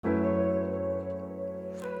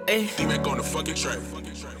Ay. He back on the fucking track.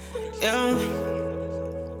 Yeah.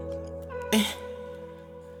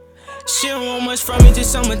 She don't want much from me,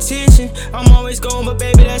 just some attention. I'm always going, but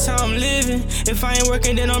baby, that's how I'm living. If I ain't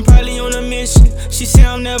working, then I'm probably on a mission. She say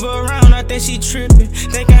I'm never around, I think she tripping.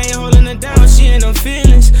 Think I ain't holding her down, she ain't no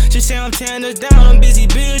feelings. She say I'm tearing her down, I'm busy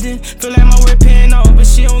building. Feel like my work paying off, but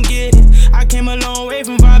she don't get it. I came a long way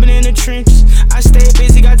from vibing in the trenches. I stayed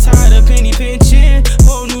busy, got tired of penny pinching.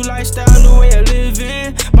 Whole new lifestyle, new way of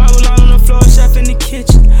living. Marble all on the floor, chef in the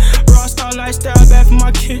kitchen. Raw star lifestyle, bad for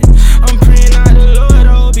my kid. I'm praying out the Lord,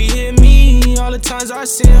 I hope he hear me. All the times I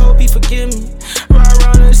sin, hope he forgive me. Ride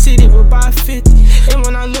around the city with by 50. And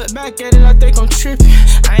when I look back at it, I think I'm tripping.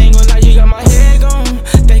 I ain't gon' lie, you got my head gone.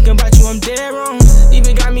 Thinking about you, I'm dead wrong.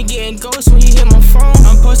 Even got me getting ghosts when you hit my phone.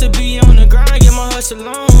 I'm supposed to be on the grind, get my hustle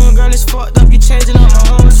on. Girl, it's fucked up, you changing up my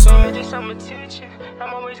whole song. Just some attention,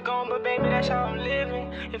 I'm always gone, but baby, that's how I'm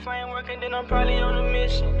living. If I ain't working, then I'm probably on a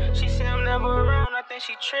mission. She say I'm never around, I think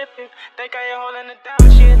she tripping. Think I ain't holding it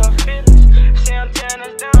down, she ain't no feelings.